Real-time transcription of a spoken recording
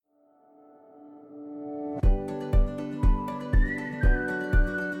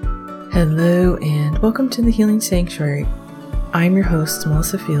Hello and welcome to the Healing Sanctuary. I'm your host,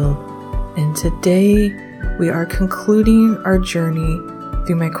 Melissa Field, and today we are concluding our journey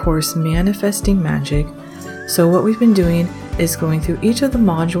through my course, Manifesting Magic. So what we've been doing is going through each of the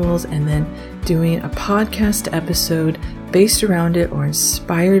modules and then doing a podcast episode based around it or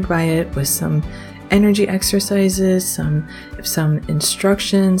inspired by it with some energy exercises, some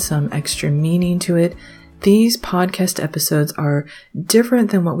instructions, some extra meaning to it. These podcast episodes are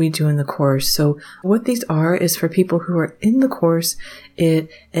different than what we do in the course. So what these are is for people who are in the course. It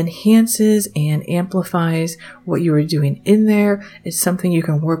enhances and amplifies what you are doing in there. It's something you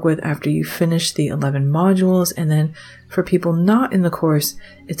can work with after you finish the 11 modules. And then for people not in the course,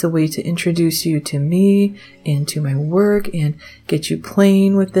 it's a way to introduce you to me and to my work and get you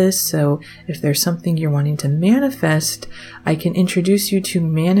playing with this. So if there's something you're wanting to manifest, I can introduce you to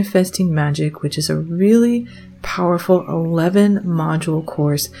Manifesting Magic, which is a really powerful 11 module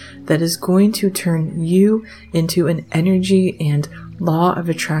course that is going to turn you into an energy and law of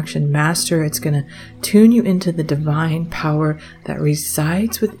attraction master. It's going to tune you into the divine power that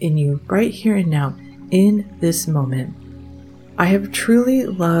resides within you right here and now in this moment. I have truly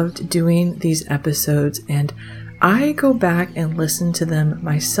loved doing these episodes, and I go back and listen to them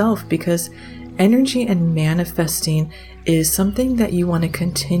myself because energy and manifesting is something that you want to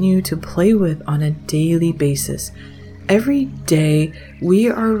continue to play with on a daily basis. Every day we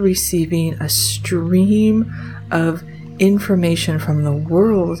are receiving a stream of information from the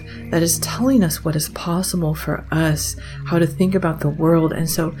world that is telling us what is possible for us, how to think about the world. And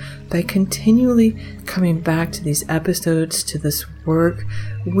so by continually coming back to these episodes, to this work,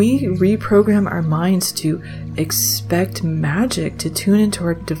 we reprogram our minds to expect magic, to tune into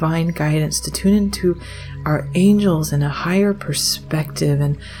our divine guidance, to tune into our angels and a higher perspective.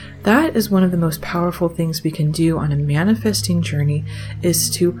 And that is one of the most powerful things we can do on a manifesting journey, is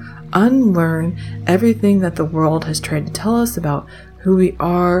to unlearn everything that the world has tried to tell us about who we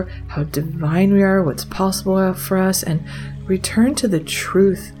are, how divine we are, what's possible for us, and return to the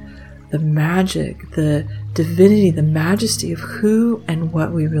truth, the magic, the divinity, the majesty of who and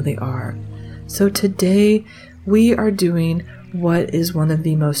what we really are. So today we are doing what is one of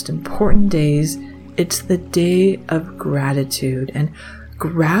the most important days. It's the day of gratitude, and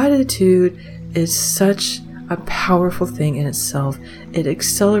gratitude is such a powerful thing in itself. It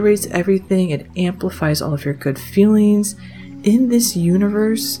accelerates everything. It amplifies all of your good feelings. In this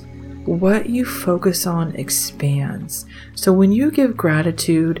universe, what you focus on expands. So when you give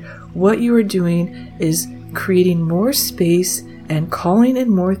gratitude, what you are doing is creating more space and calling in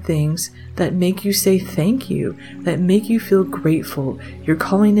more things that make you say thank you, that make you feel grateful. You're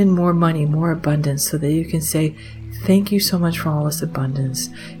calling in more money, more abundance, so that you can say, thank you so much for all this abundance.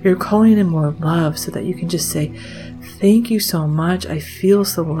 You're calling in more love so that you can just say, thank you so much. I feel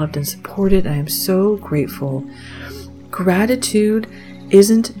so loved and supported. I am so grateful. Gratitude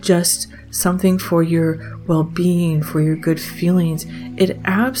isn't just something for your well-being, for your good feelings. It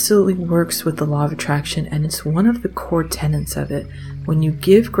absolutely works with the law of attraction, and it's one of the core tenets of it. When you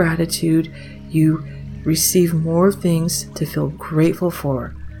give gratitude, you receive more things to feel grateful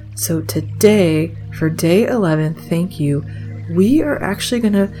for. So today, for day 11, thank you, we are actually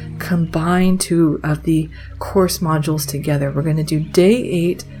going to combine two of the course modules together. We're going to do day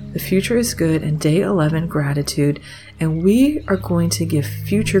 8, the future is good, and day 11, gratitude, and we are going to give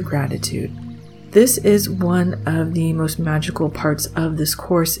future gratitude. This is one of the most magical parts of this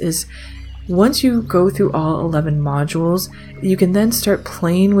course. Is once you go through all 11 modules, you can then start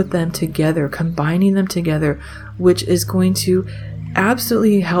playing with them together, combining them together, which is going to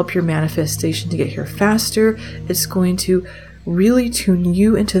absolutely help your manifestation to get here faster. It's going to really tune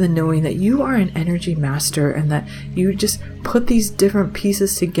you into the knowing that you are an energy master and that you just put these different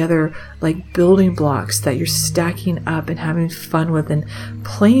pieces together like building blocks that you're stacking up and having fun with and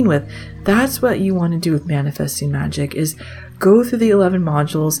playing with. That's what you want to do with Manifesting Magic, is go through the 11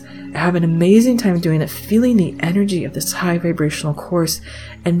 modules, have an amazing time doing it, feeling the energy of this high vibrational course,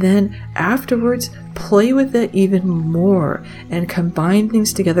 and then afterwards play with it even more and combine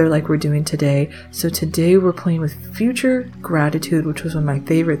things together like we're doing today. So today we're playing with future gratitude, which was one of my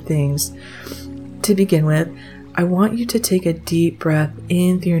favorite things. To begin with, I want you to take a deep breath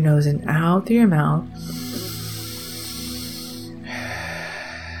in through your nose and out through your mouth.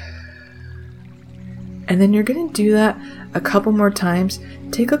 And then you're going to do that a couple more times.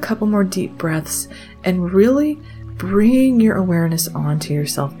 Take a couple more deep breaths and really bring your awareness onto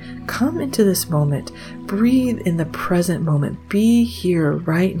yourself. Come into this moment. Breathe in the present moment. Be here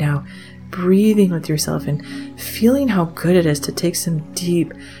right now. breathing with yourself and feeling how good it is to take some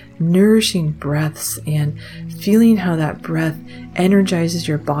deep, nourishing breaths and feeling how that breath energizes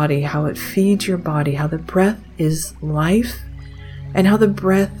your body, how it feeds your body, how the breath is life, and how the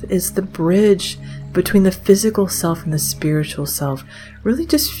breath is the bridge between the physical self and the spiritual self. Really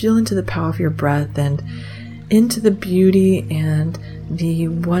just feel into the power of your breath and into the beauty and the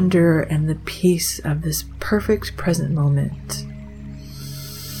wonder and the peace of this perfect present moment.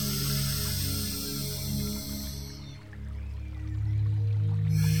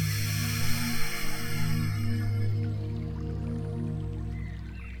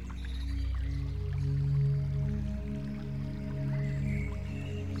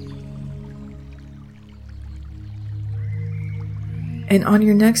 And on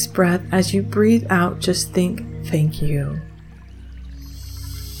your next breath, as you breathe out, just think, thank you.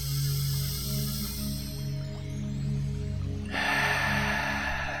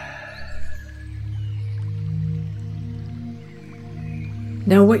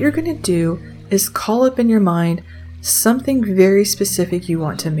 Now what you're going to do is call up in your mind something very specific you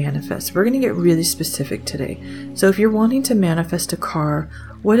want to manifest. We're going to get really specific today. So if you're wanting to manifest a car,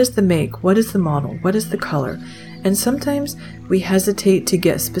 what is the make? What is the model? What is the color? And sometimes we hesitate to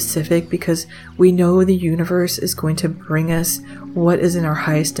get specific because we know the universe is going to bring us what is in our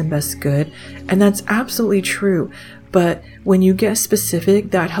highest and best good. And that's absolutely true. But when you get specific,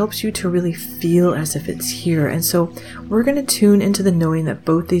 that helps you to really feel as if it's here. And so we're going to tune into the knowing that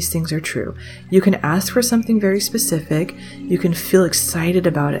both these things are true. You can ask for something very specific. You can feel excited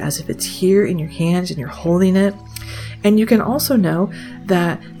about it as if it's here in your hands and you're holding it. And you can also know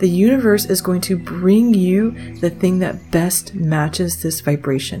that the universe is going to bring you the thing that best matches this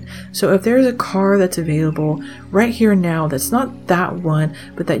vibration. So if there's a car that's available right here and now that's not that one,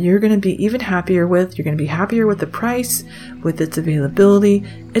 but that you're going to be even happier with, you're going to be happier with the price, with its availability,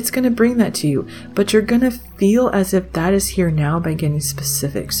 it's going to bring that to you. But you're going to feel as if that is here now by getting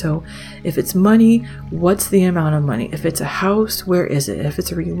specific. So if it's money, what's the amount of money? If it's a house, where is it? If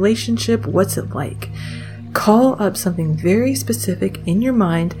it's a relationship, what's it like? Call up something very specific in your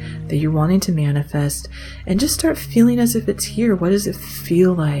mind that you're wanting to manifest and just start feeling as if it's here. What does it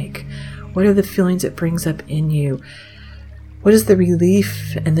feel like? What are the feelings it brings up in you? What is the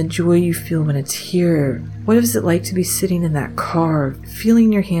relief and the joy you feel when it's here? What is it like to be sitting in that car,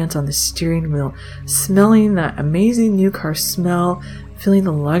 feeling your hands on the steering wheel, smelling that amazing new car smell, feeling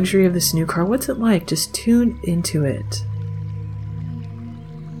the luxury of this new car? What's it like? Just tune into it.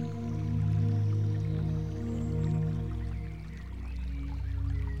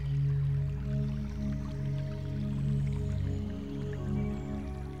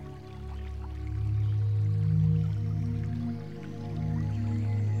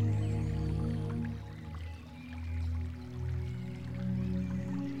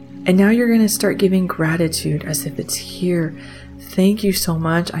 And now you're going to start giving gratitude as if it's here. Thank you so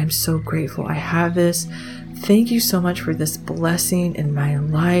much. I'm so grateful I have this. Thank you so much for this blessing in my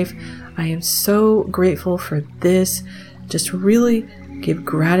life. I am so grateful for this. Just really give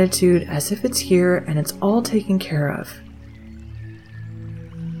gratitude as if it's here and it's all taken care of.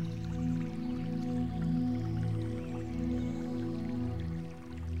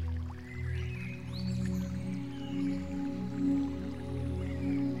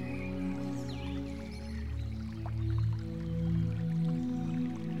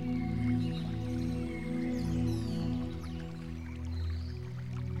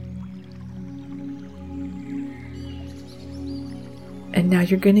 And now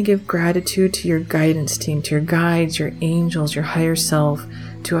you're going to give gratitude to your guidance team, to your guides, your angels, your higher self,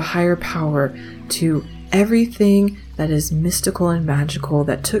 to a higher power, to everything that is mystical and magical,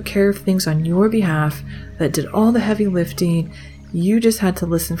 that took care of things on your behalf, that did all the heavy lifting. You just had to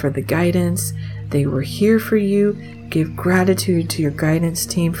listen for the guidance. They were here for you. Give gratitude to your guidance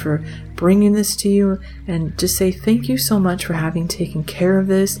team for bringing this to you, and just say thank you so much for having taken care of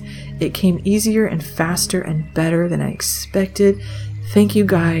this. It came easier and faster and better than I expected. Thank you,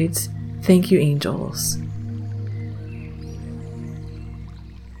 guides. Thank you, angels.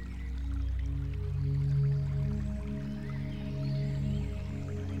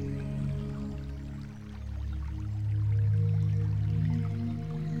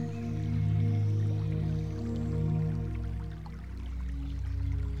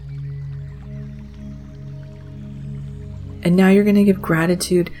 And now you're going to give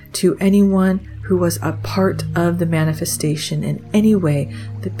gratitude to anyone who was a part of the manifestation in any way,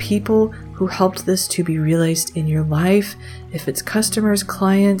 the people who helped this to be realized in your life. If it's customers,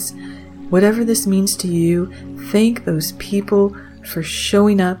 clients, whatever this means to you, thank those people for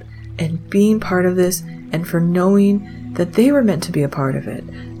showing up and being part of this and for knowing that they were meant to be a part of it.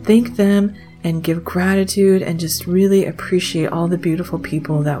 Thank them and give gratitude and just really appreciate all the beautiful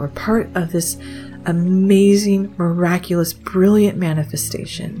people that were part of this amazing, miraculous, brilliant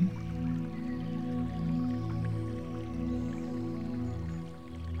manifestation.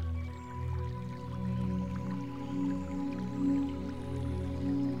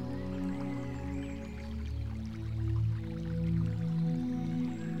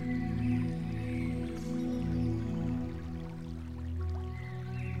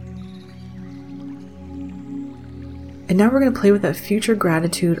 And now we're going to play with that future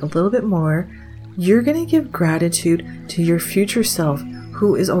gratitude a little bit more. You're going to give gratitude to your future self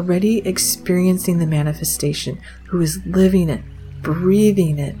who is already experiencing the manifestation, who is living it,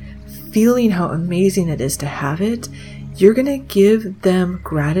 breathing it, feeling how amazing it is to have it. You're going to give them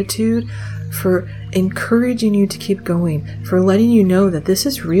gratitude for encouraging you to keep going, for letting you know that this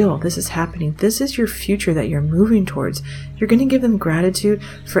is real, this is happening, this is your future that you're moving towards. You're going to give them gratitude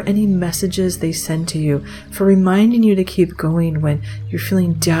for any messages they send to you, for reminding you to keep going when you're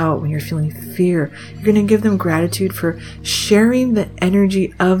feeling doubt, when you're feeling fear. You're going to give them gratitude for sharing the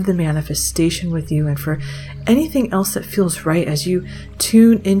energy of the manifestation with you, and for anything else that feels right as you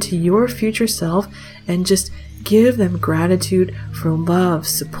tune into your future self and just give them gratitude for love,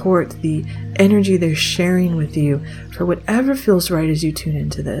 support, the energy they're sharing with you, for whatever feels right as you tune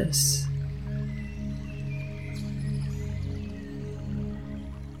into this.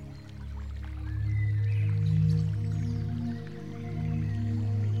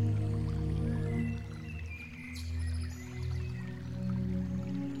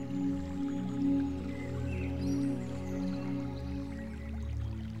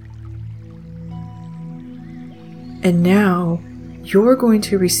 And now you're going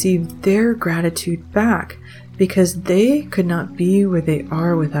to receive their gratitude back, because they could not be where they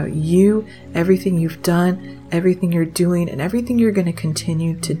are without you, everything you've done, everything you're doing, and everything you're going to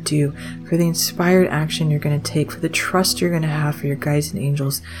continue to do, for the inspired action you're going to take, for the trust you're going to have for your guides and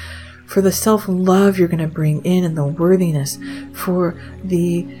angels, for the self-love you're going to bring in and the worthiness, for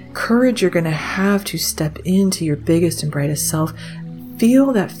the courage you're going to have to step into your biggest and brightest self.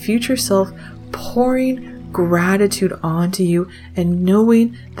 Feel that future self pouring gratitude onto you and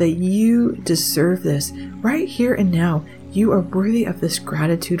knowing that you deserve this right here and now. You are worthy of this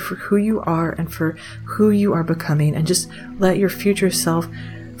gratitude for who you are and for who you are becoming, and just let your future self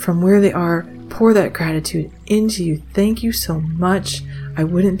from where they are pour that gratitude into you. Thank you so much. I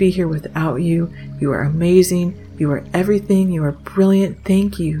wouldn't be here without you. You are amazing. You are everything. You are brilliant.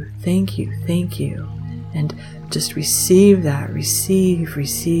 Thank you. Thank you. Thank you. And just receive that. Receive,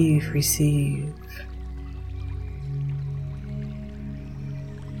 receive, receive.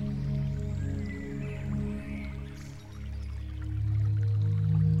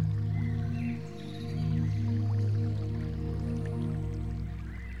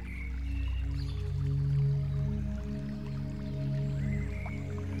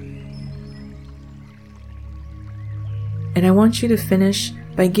 And I want you to finish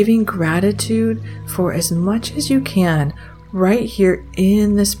by giving gratitude for as much as you can right here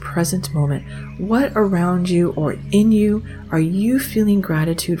in this present moment. What around you or in you are you feeling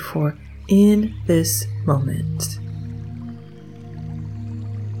gratitude for in this moment?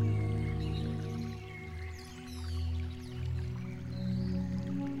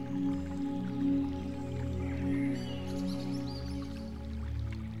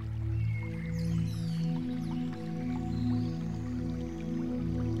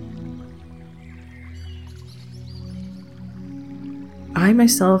 I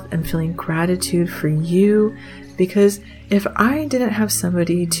myself am feeling gratitude for you, because if I didn't have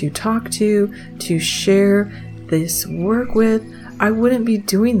somebody to talk to share this work with, I wouldn't be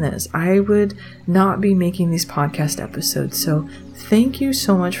doing this. I would not be making these podcast episodes. So thank you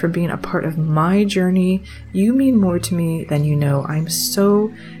so much for being a part of my journey. You mean more to me than you know. I'm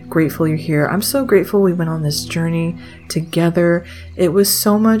so grateful you're here. I'm so grateful we went on this journey together. It was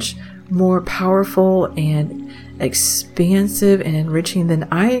so much more powerful and expansive and enriching than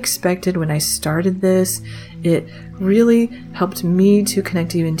I expected when I started this. It really helped me to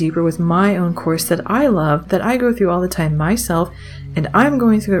connect even deeper with my own course that I love, that I go through all the time myself, and I'm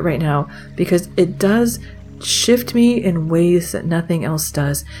going through it right now because it does shift me in ways that nothing else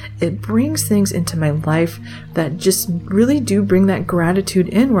does. It brings things into my life that just really do bring that gratitude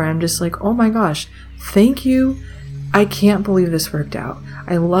in, where I'm just like, oh my gosh, thank you. I can't believe this worked out.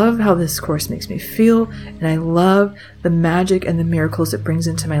 I love how this course makes me feel, and I love the magic and the miracles it brings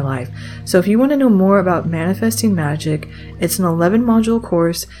into my life. So if you want to know more about Manifesting Magic, it's an 11-module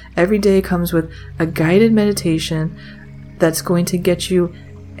course. Every day comes with a guided meditation that's going to get you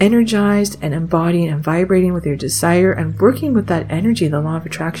energized and embodying and vibrating with your desire and working with that energy, the law of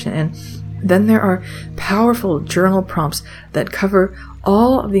attraction. And then there are powerful journal prompts that cover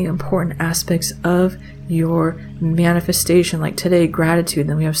all of the important aspects of your manifestation, like today, gratitude.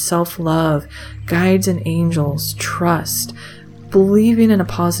 Then we have self-love, guides and angels, trust, believing in a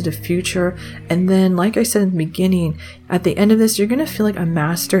positive future. And then, like I said in the beginning, at the end of this, you're going to feel like a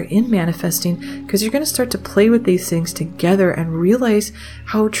master in manifesting, because you're going to start to play with these things together and realize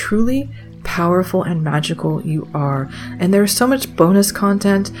how truly powerful and magical you are. And there's so much bonus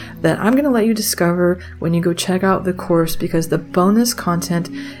content that I'm going to let you discover when you go check out the course, because the bonus content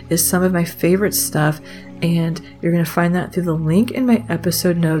is some of my favorite stuff, and you're going to find that through the link in my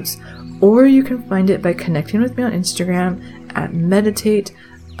episode notes, or you can find it by connecting with me on Instagram at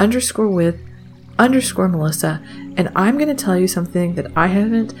meditate_with_Melissa. And I'm going to tell you something that I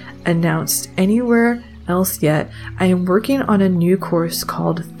haven't announced anywhere else yet. I am working on a new course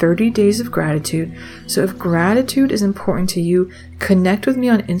called 30 Days of Gratitude. So if gratitude is important to you, connect with me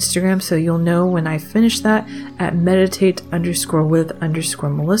on Instagram so you'll know when I finish that at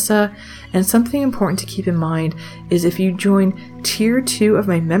meditate_with_Melissa. And something important to keep in mind is if you join tier 2 of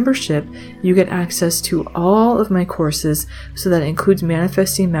my membership, you get access to all of my courses. So that includes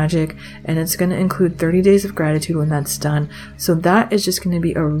Manifesting Magic, and it's going to include 30 Days of Gratitude when that's done. So that is just going to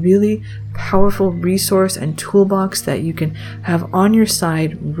be a really powerful resource and toolbox that you can have on your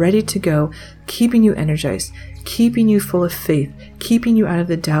side, ready to go, keeping you energized, keeping you full of faith, keeping you out of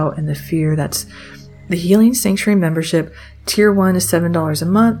the doubt and the fear. That's the Healing Sanctuary membership. Tier 1 is $7 a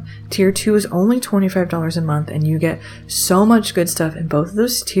month. Tier 2 is only $25 a month, and you get so much good stuff in both of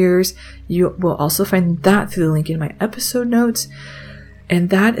those tiers. You will also find that through the link in my episode notes. And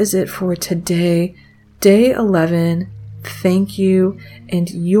that is it for today. Day 11. Thank you.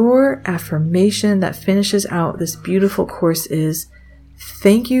 And your affirmation that finishes out this beautiful course is: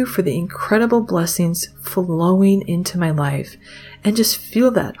 thank you for the incredible blessings flowing into my life. And just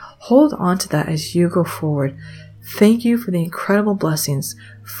feel that. Hold on to that as you go forward. Thank you for the incredible blessings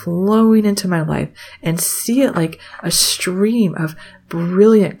flowing into my life, and see it like a stream of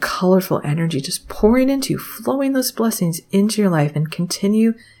brilliant, colorful energy just pouring into you, flowing those blessings into your life, and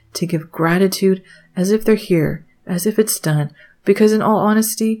continue to give gratitude as if they're here, as if it's done. Because in all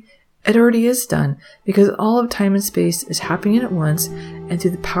honesty, it already is done, because all of time and space is happening at once, and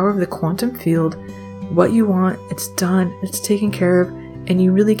through the power of the quantum field, what you want, it's done, it's taken care of, and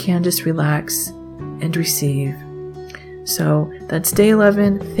you really can just relax and receive. So that's day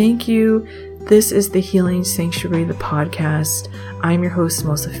 11. Thank you. This is the Healing Sanctuary, the podcast. I'm your host,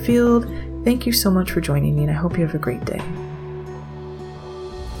 Melissa Field. Thank you so much for joining me, and I hope you have a great day.